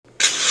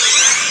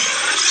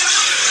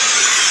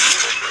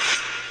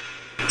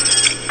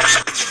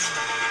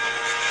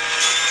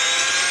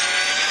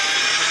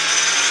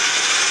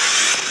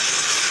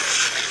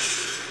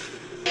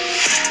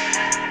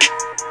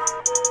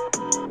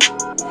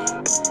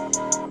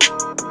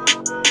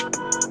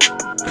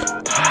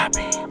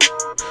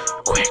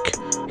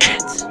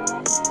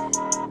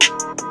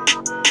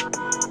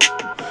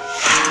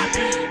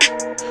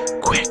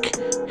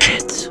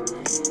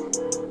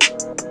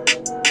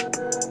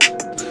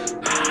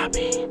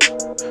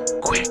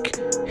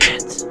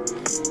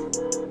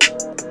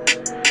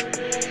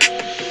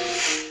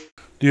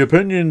The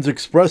opinions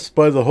expressed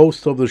by the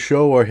host of the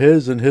show are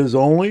his and his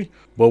only,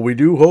 but we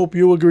do hope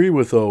you agree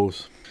with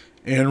those.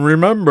 And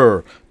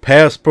remember,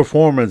 past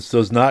performance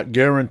does not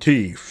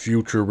guarantee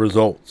future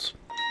results.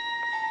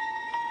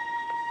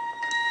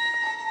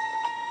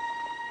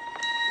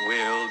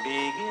 We'll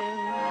begin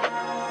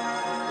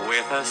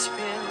with a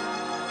spin,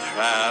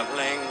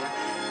 traveling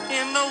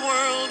in the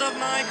world of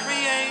my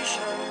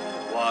creation.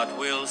 What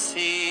we'll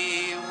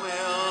see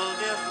will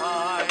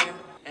defy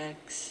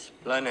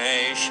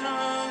explanation.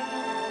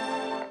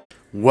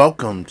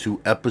 Welcome to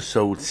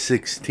episode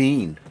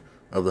 16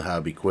 of the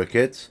Hobby Quick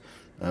Hits.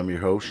 I'm your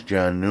host,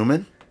 John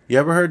Newman. You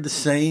ever heard the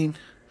saying,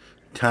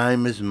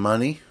 time is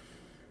money,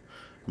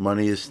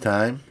 money is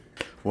time?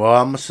 Well,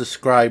 I'm a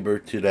subscriber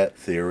to that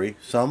theory.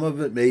 Some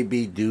of it may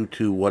be due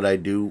to what I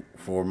do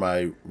for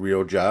my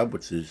real job,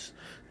 which is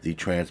the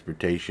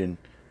transportation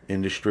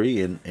industry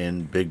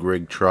and big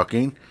rig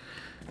trucking,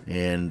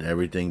 and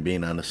everything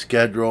being on a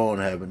schedule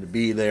and having to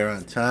be there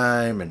on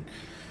time, and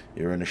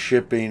you're in a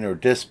shipping or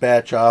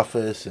dispatch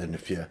office, and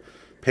if your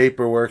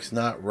paperwork's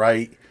not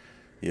right,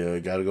 you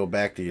got to go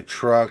back to your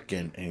truck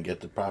and get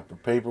the proper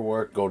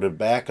paperwork, go to the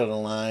back of the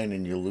line,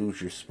 and you lose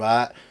your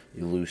spot,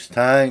 you lose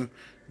time,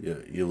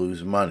 you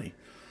lose money.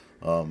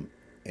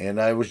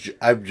 And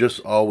I've just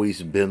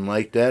always been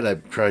like that.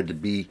 I've tried to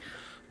be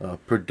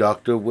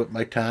productive with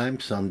my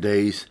time. Some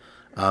days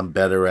I'm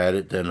better at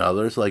it than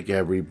others, like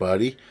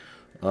everybody.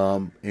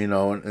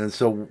 And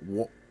so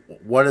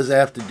what does that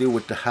have to do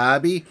with the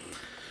hobby?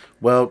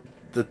 Well,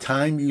 the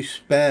time you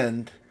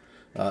spend,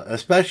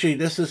 especially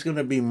this is going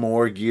to be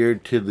more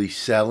geared to the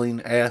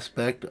selling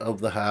aspect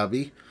of the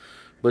hobby,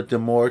 but the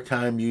more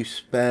time you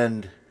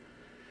spend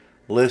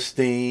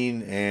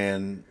listing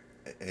and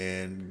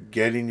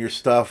getting your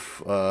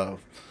stuff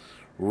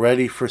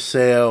ready for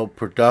sale,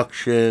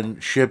 production,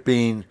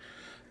 shipping,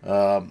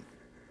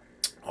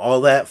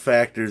 all that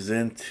factors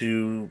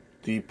into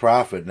the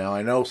profit. Now,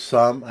 I know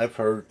I've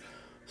heard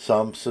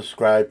some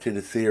subscribe to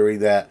the theory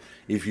that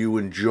if you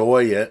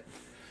enjoy it,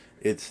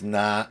 it's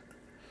not,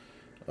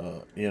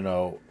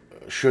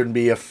 shouldn't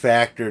be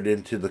factored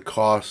into the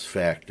cost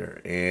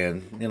factor.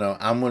 And,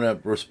 I'm going to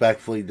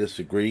respectfully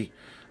disagree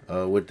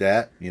with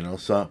that.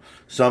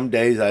 Some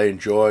days I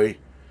enjoy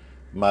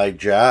my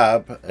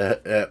job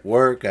at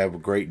work. I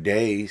have great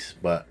days,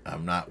 but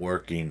I'm not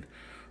working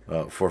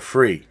for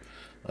free.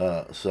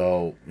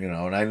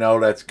 And I know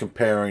that's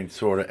comparing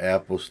sort of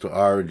apples to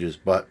oranges,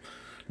 but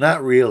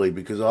not really,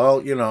 because I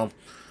don't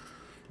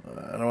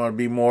want to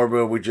be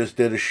morbid. We just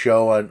did a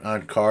show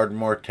on card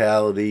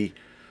mortality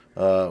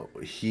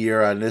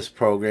here on this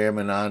program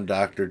and on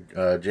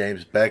Dr.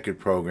 James Beckett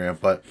program.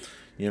 But,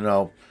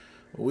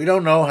 we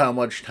don't know how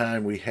much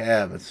time we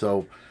have. And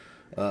so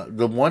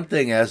the one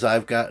thing as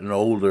I've gotten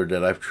older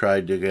that I've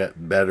tried to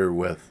get better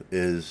with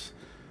is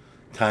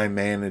time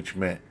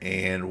management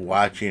and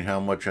watching how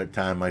much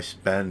time I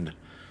spend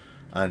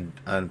on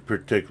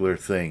particular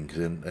things.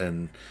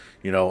 And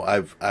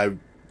I've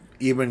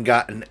even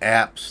gotten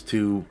apps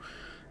to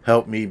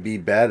help me be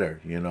better.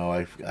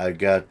 I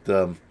got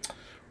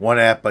one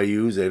app I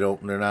use. They're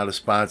not a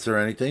sponsor or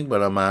anything,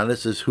 but I'm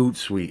honest, is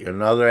Hootsuite.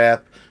 Another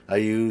app I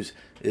use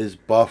is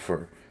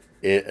Buffer.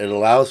 It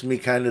allows me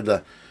kind of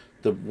the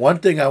one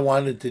thing I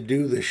wanted to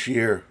do this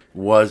year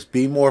was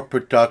be more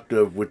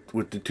productive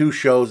with the two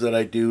shows that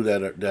I do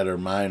that are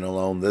mine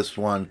alone. This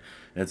one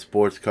and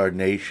Sports Card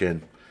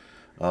Nation.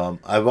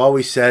 I've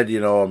always said,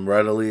 I'm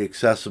readily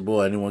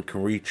accessible. Anyone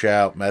can reach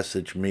out,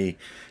 message me,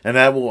 and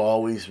that will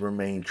always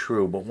remain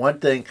true. But one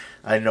thing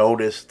I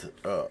noticed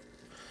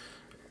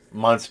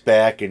months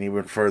back and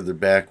even further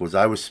back was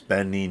I was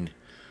spending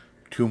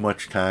too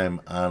much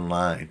time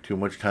online, too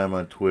much time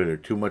on Twitter,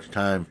 too much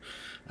time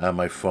on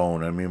my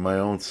phone. I mean, my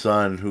own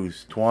son,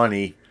 who's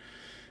 20,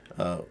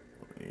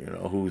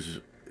 who's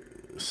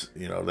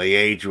the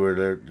age where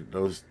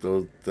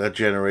that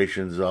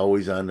generation's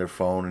always on their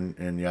phone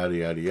and yada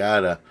yada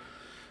yada.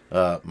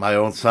 My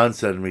own son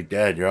said to me,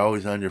 "Dad, you're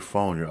always on your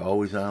phone. You're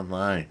always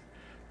online.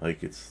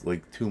 Like, it's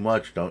like too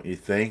much, don't you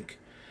think?"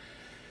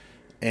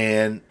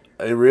 And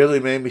it really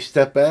made me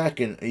step back,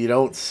 and you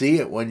don't see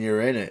it when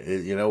you're in it.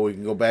 We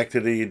can go back to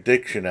the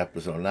addiction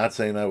episode. I'm not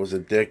saying I was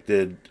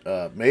addicted,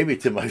 maybe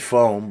to my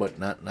phone, but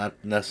not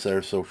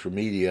necessarily social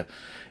media.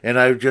 And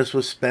I just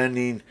was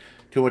spending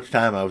too much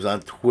time. I was on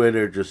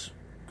Twitter just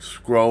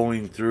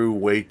scrolling through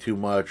way too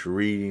much,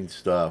 reading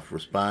stuff,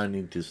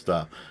 responding to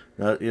stuff.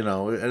 And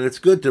it's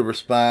good to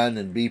respond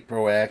and be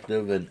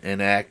proactive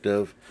and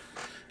active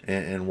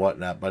and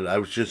whatnot, but I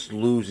was just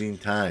losing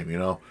time,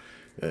 You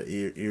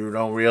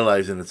don't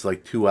realize, and it's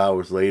like 2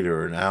 hours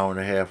later or an hour and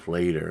a half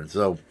later. And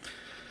so,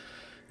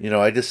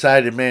 I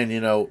decided, man,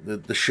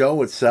 the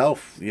show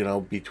itself,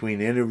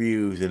 between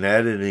interviews and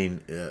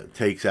editing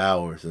takes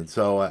hours. And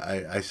so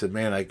I said,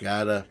 man, I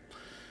gotta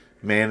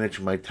manage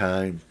my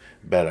time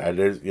better.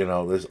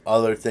 There's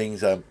other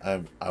things I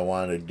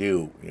want to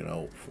do,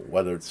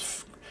 whether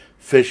it's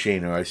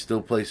fishing or I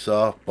still play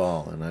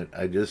softball, and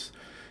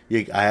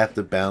I have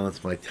to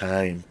balance my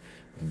time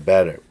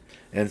better.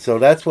 And so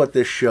that's what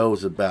this show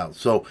is about.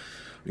 So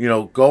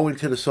going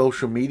to the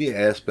social media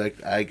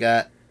aspect,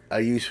 I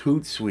use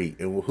Hootsuite,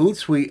 and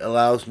Hootsuite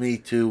allows me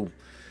to,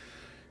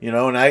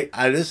 and I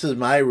this is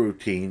my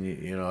routine.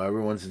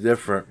 Everyone's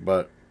different,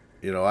 but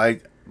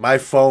my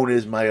phone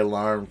is my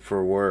alarm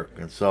for work,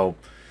 and so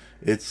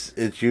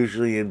it's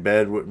usually in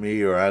bed with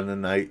me or on the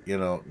night,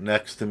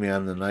 next to me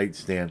on the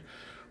nightstand.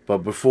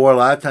 But a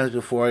lot of times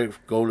before I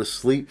go to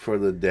sleep for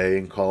the day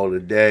and call it a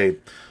day,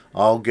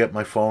 I'll get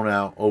my phone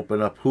out,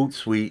 open up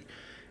Hootsuite,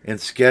 and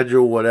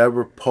schedule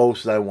whatever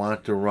post I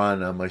want to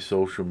run on my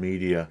social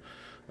media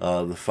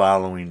the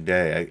following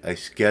day. I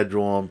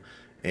schedule them,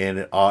 and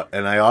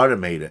I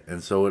automate it,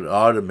 and so it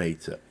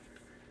automates it.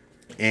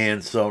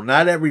 And so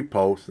not every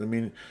post. I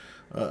mean,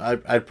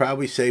 I'd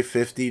probably say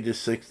 50 to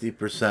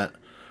 60%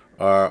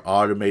 are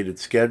automated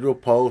schedule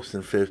posts,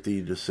 and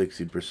 50 to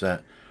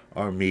 60%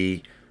 are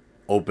me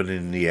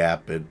opening the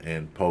app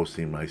and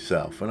posting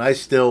myself. And I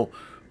still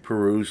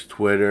peruse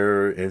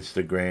Twitter,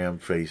 Instagram,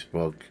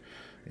 Facebook,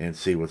 and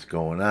see what's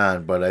going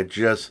on. But I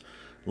just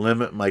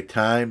limit my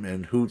time,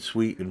 and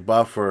Hootsuite and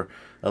Buffer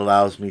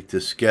allows me to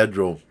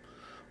schedule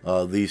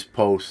these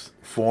posts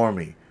for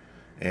me.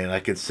 And I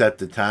can set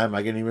the time.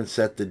 I can even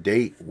set the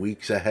date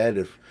weeks ahead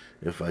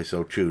if I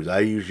so choose.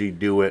 I usually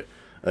do it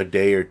a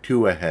day or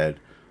two ahead.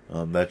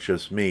 That's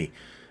just me.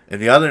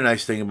 And the other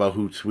nice thing about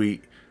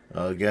Hootsuite,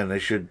 again, they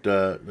should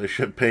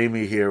pay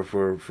me here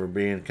for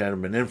being kind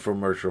of an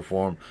infomercial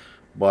for them,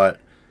 but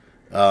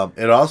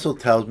it also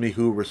tells me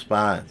who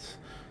responds,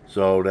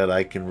 so that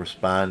I can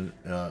respond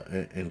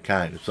in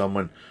kind. If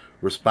someone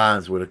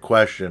responds with a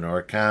question or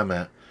a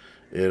comment,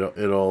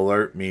 it'll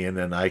alert me, and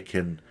then I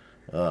can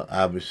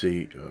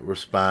obviously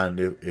respond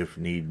if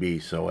need be,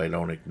 so I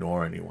don't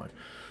ignore anyone.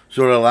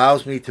 So it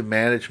allows me to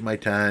manage my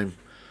time,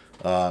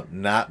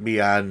 not be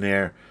on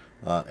there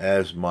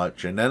as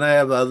much, and then I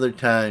have other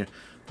time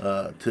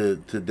to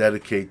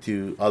dedicate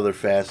to other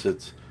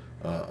facets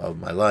of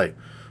my life.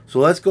 So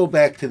let's go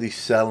back to the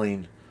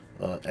selling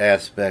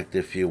aspect,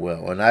 if you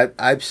will. And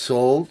I've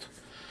sold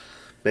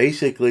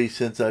basically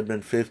since I've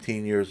been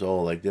 15 years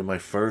old. I did my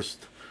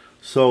first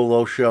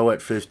solo show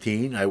at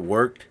 15. I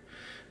worked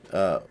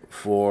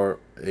for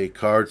a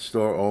card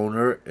store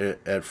owner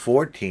at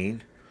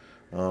 14.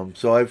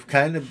 So I've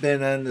kind of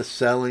been on the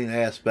selling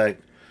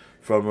aspect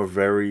from a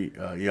very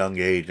young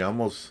age,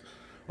 almost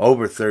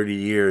over 30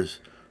 years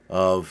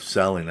of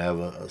selling. I have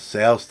a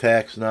sales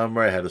tax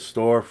number. I had a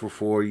store for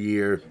 4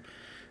 years.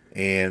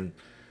 And,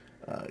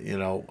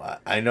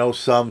 I know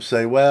some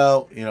say,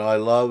 well, I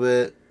love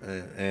it.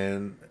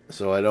 And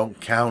so I don't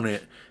count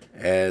it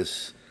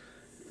as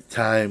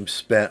time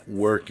spent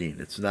working.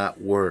 It's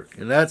not work.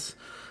 And that's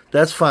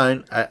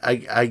fine.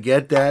 I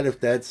get that if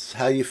that's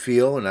how you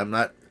feel. And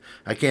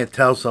I can't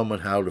tell someone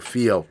how to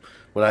feel,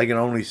 but I can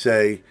only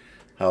say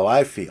how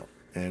I feel.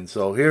 And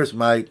so here's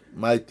my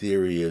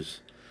theory is,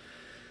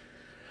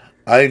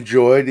 I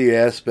enjoy the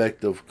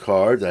aspect of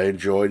cards. I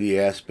enjoy the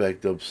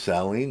aspect of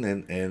selling,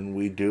 and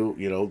we do,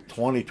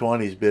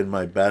 2020 has been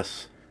my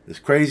best. As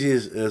crazy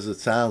as it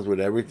sounds,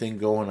 with everything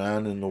going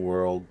on in the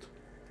world,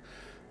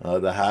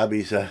 the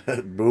hobbies are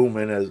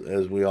booming,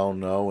 as we all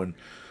know, and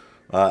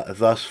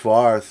thus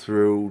far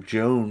through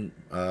June,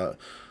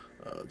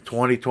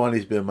 2020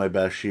 has been my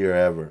best year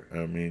ever.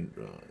 I mean,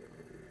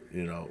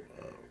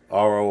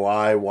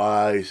 ROI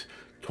wise,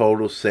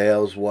 total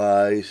sales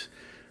wise.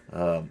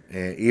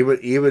 And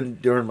even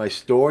during my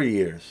store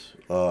years,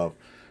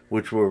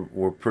 which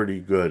were pretty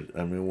good.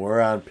 I mean, we're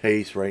on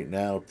pace right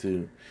now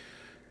to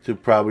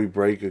probably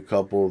break a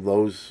couple of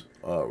those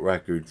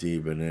records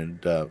even. And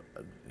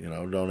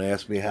don't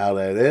ask me how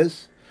that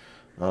is.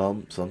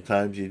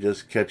 Sometimes you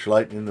just catch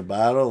lightning in the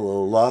bottle, a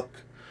little luck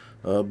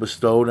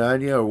bestowed on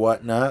you or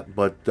whatnot.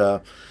 But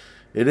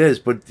it is.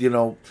 But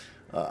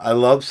I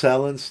love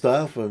selling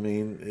stuff. I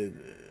mean,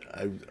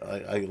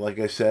 I like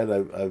I said,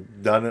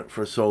 I've done it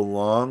for so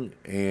long,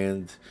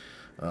 and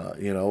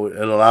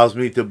it allows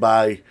me to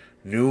buy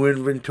new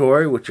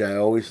inventory, which I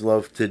always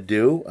love to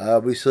do,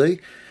 obviously,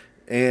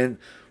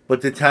 but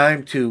the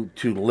time to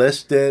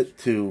list it,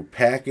 to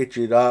package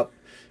it up,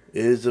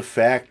 is a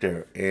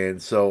factor,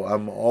 and so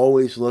I'm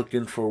always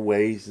looking for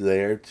ways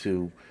there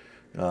to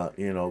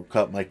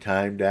cut my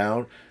time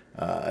down.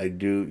 I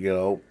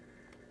do,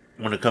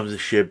 when it comes to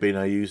shipping,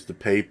 I use the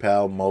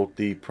PayPal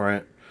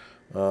multi-print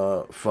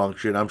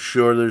function. I'm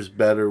sure there's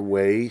better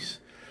ways.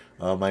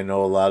 I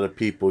know a lot of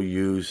people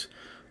use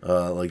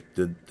like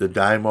the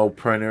Dymo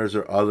printers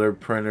or other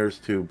printers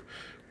to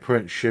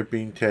print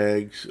shipping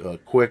tags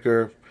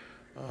quicker,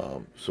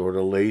 sort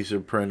of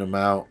laser print them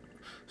out,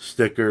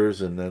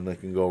 stickers, and then they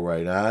can go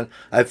right on.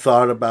 I've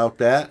thought about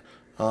that.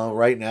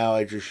 Right now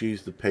I just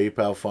use the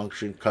PayPal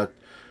function, cut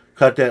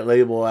that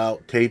label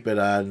out, tape it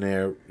on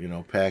there,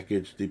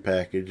 package,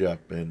 depackage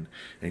up, and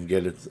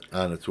get it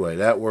on its way.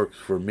 That works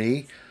for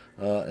me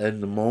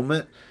in the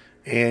moment.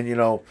 And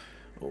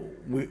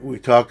we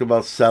talked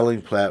about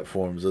selling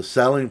platforms. A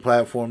selling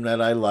platform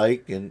that I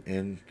like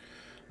and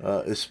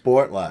is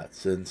Sport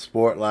Lots, and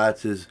Sport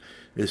Lots is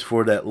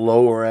for that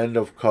lower end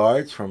of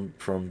cards,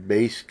 from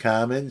base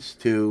commons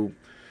to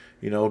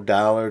 $1,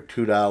 $2,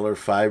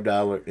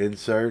 $5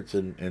 inserts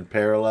and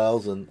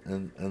parallels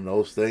and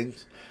those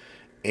things.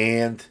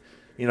 And,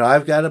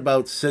 I've got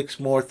about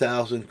 6,000 more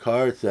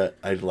cards that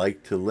I'd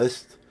like to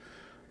list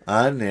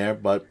on there.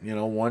 But,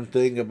 one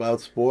thing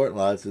about Sport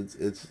Lots,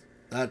 it's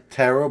not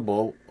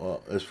terrible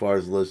as far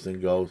as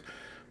listing goes,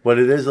 but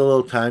it is a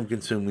little time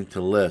consuming to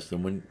list.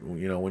 And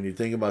when you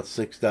think about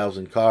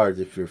 6,000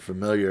 cards, if you're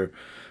familiar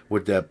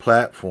with that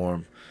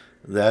platform,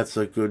 that's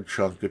a good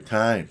chunk of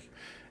time.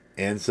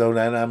 And so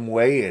then I'm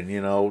weighing,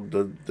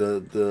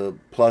 the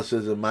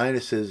pluses and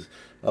minuses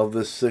of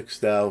the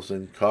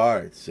 6,000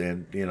 cards.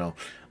 And,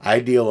 I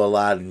deal a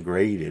lot in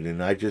graded,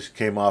 and I just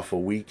came off a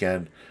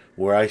weekend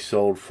where I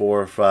sold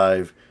 4 or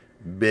 5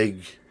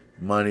 big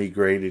money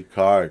graded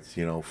cards,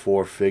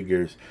 4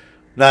 figures.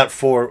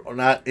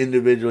 Not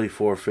individually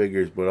 4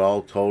 figures, but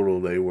all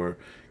total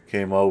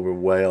came over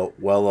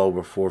well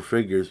over 4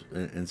 figures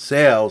in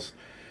sales.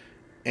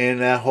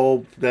 And that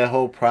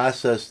whole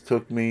process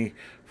took me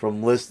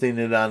from listing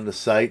it on the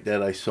site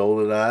that I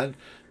sold it on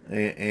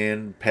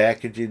and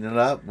packaging it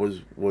up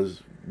was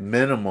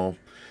minimal.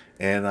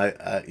 And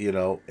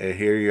and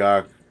here you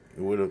are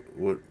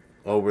with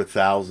over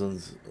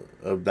thousands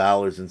of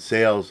dollars in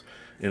sales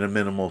in a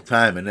minimal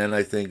time. And then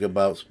I think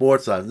about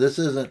Sports Lots. This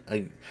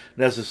isn't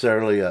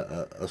necessarily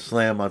a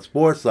slam on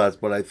Sports Lots,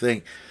 but I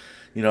think,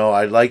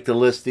 I'd like to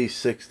list these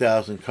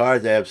 6,000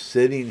 cards I have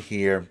sitting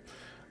here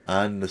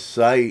on the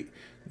site.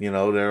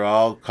 They're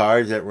all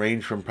cards that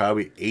range from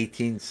probably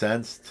 18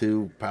 cents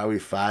to probably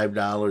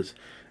 $5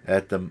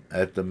 at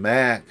the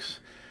max.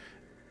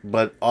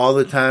 But all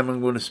the time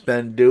I'm going to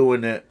spend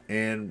doing it,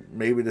 and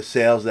maybe the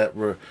sales that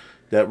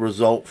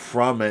result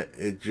from it,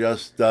 it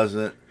just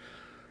doesn't,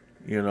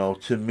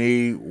 to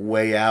me,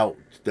 weigh out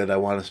that I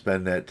want to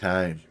spend that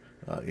time.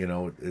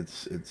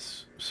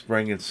 It's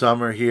spring and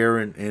summer here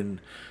in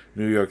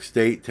New York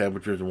State.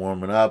 Temperatures are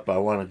warming up. I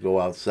want to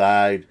go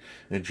outside,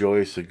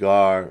 enjoy a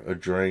cigar, a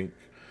drink,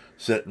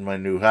 sit in my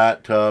new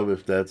hot tub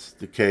if that's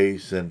the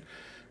case, and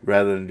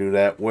rather than do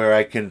that, where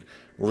I can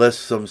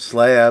list some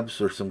slabs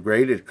or some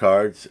graded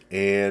cards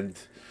and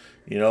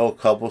a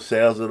couple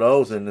sales of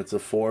those, and it's a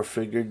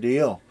 4-figure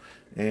deal,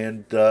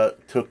 and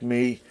took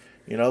me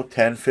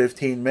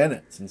 10-15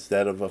 minutes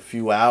instead of a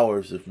few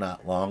hours, if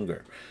not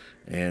longer.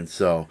 And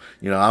so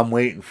I'm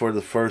waiting for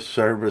the first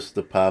service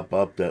to pop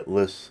up that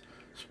lists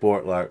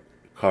Sport Lot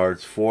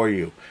cards for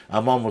you.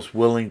 I'm almost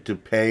willing to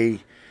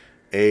pay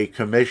a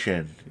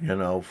commission,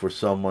 for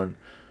someone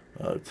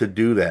to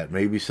do that.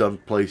 Maybe some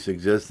place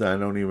exists and I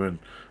don't even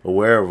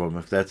aware of them.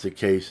 If that's the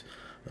case,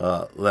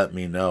 let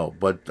me know.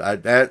 But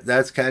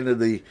that's kind of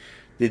the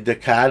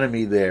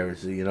dichotomy there,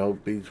 is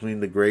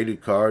between the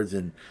graded cards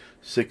and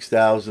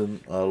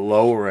 6,000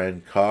 lower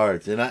end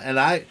cards. And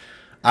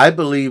I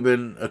believe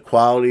in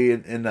equality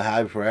in the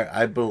high price.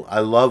 I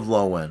love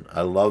low end.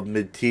 I love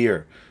mid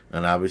tier,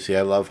 and obviously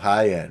I love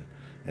high end.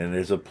 And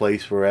there's a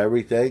place for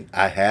everything.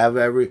 I have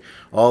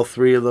all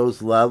 3 of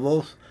those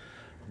levels,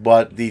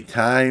 but the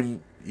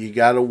time you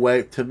gotta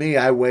weigh. To me,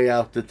 I weigh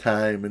out the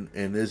time,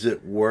 and is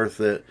it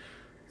worth it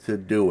to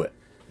do it?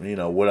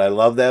 Would I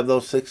love to have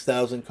those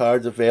 6,000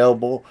 cards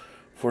available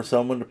for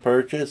someone to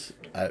purchase?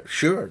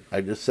 Sure,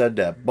 I just said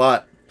that,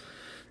 but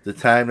the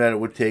time that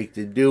it would take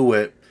to do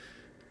it,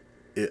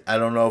 I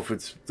don't know if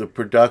it's the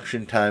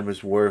production time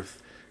is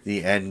worth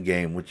the end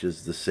game, which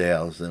is the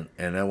sales. And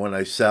then when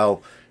I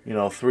sell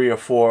 3 or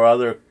 4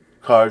 other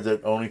cards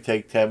that only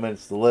take 10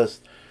 minutes to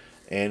list,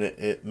 and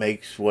it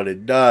makes what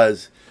it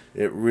does,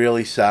 it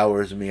really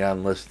sours me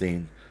on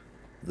listing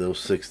those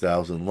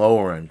 6,000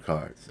 lower end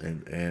cards.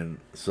 And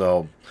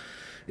so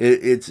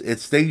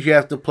it's things you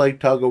have to play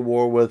tug of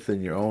war with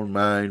in your own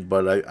mind.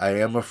 But I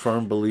am a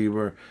firm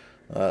believer.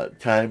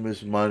 Time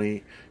is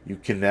money. You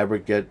can never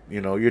get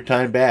your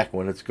time back.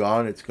 When it's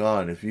gone, it's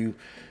gone. If you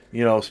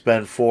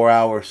spend 4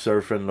 hours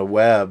surfing the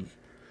web,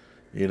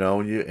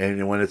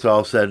 and when it's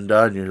all said and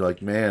done, you're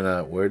like, man,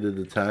 where did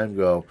the time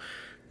go?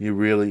 You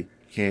really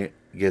can't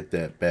get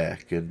that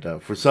back. And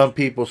for some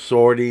people,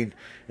 sorting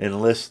and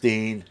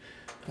listing,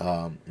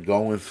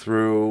 going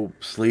through,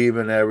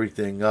 sleeving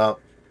everything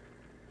up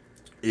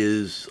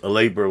is a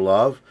labor of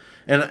love.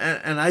 And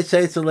I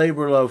say it's a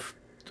labor of love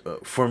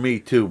for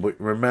me too. But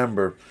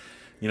remember,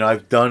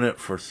 I've done it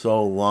for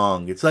so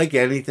long. It's like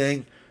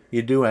anything.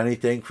 You do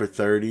anything for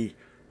 30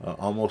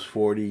 almost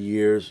 40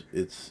 years,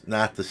 it's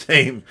not the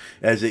same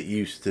as it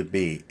used to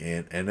be.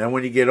 And then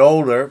when you get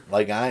older,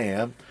 like I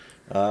am,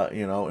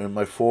 in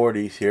my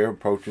 40s here,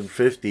 approaching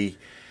 50,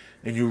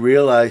 and you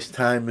realize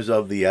time is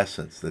of the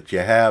essence, that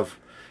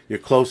you're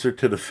closer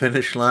to the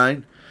finish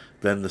line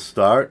than the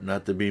start.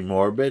 Not to be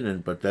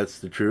morbid, but that's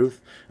the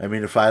truth. I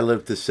mean, if I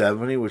live to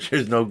 70, which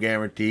is no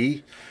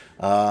guarantee,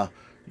 that's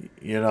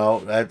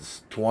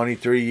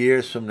 23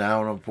 years from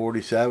now, and I'm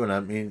 47. I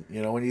mean,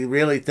 when you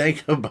really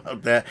think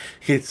about that,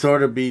 it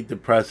sort of be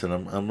depressing.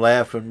 I'm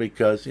laughing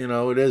because,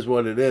 it is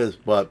what it is.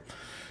 But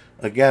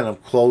again, I'm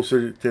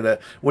closer to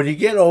that. When you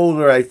get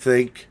older, I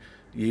think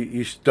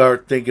you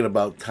start thinking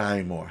about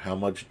time more. How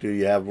much do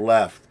you have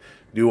left?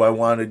 do I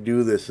want to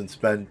do this and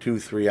spend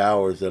 2-3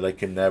 hours that I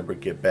can never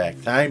get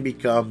back? Time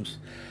becomes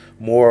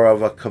more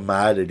of a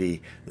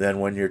commodity than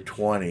when you're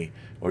 20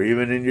 or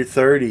even in your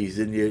 30s,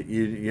 and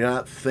you're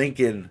not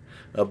thinking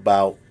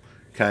about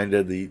kind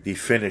of the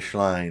finish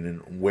line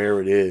and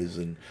where it is,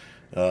 and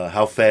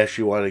how fast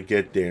you want to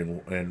get there,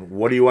 and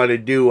what do you want to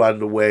do on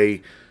the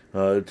way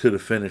to the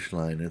finish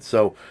line. And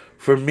so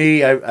for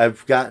me,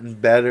 I've gotten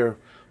better,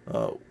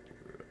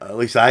 at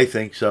least I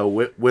think so,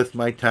 with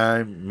my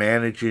time,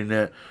 managing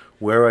it,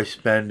 where I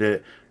spend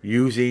it,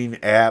 using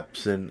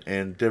apps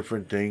and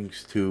different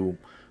things to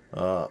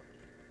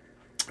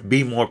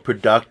be more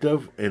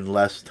productive in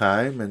less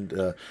time.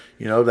 And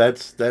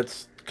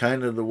that's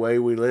kind of the way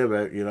we live.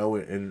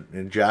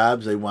 In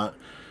jobs, they want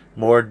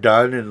more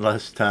done in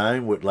less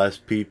time with less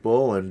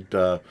people, and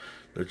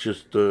it's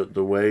just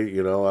the way,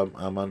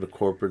 I'm on the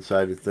corporate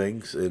side of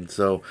things, and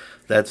so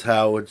that's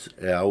how it's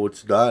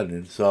done.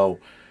 And so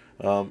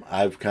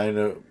I've kind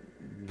of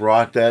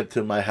brought that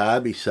to my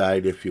hobby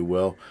side, if you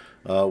will,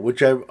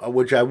 which I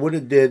would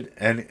have did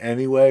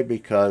anyway,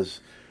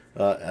 because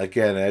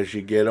again, as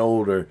you get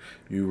older,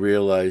 you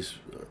realize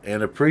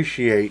and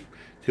appreciate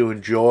to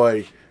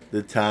enjoy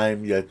the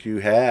time that you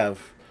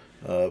have,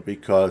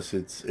 because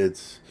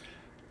it's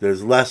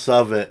there's less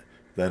of it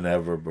than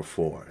ever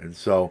before. And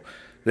so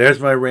there's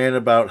my rant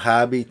about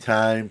hobby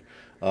time.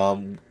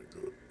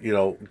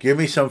 Give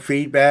me some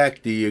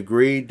feedback. Do you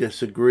agree,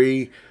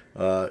 disagree?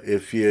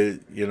 If you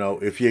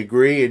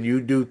agree and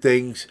you do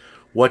things,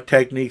 what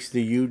techniques do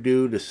you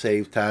do to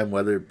save time,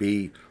 whether it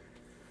be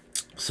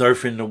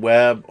surfing the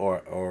web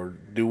or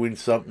doing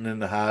something in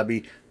the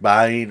hobby,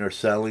 buying or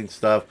selling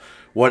stuff?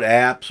 What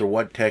apps or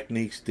what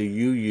techniques do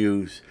you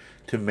use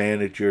to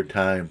manage your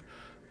time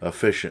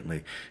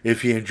efficiently?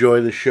 If you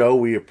enjoy the show,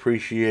 we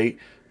appreciate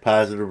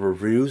positive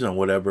reviews on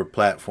whatever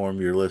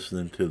platform you're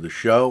listening to the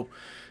show.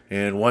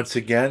 And once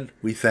again,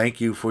 we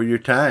thank you for your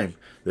time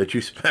that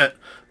you spent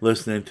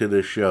listening to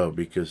this show,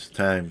 because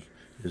time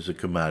is a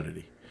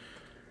commodity.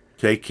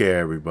 Take care,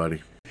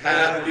 everybody.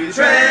 Happy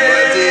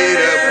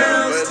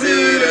trails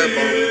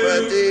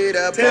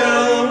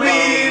till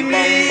we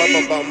meet.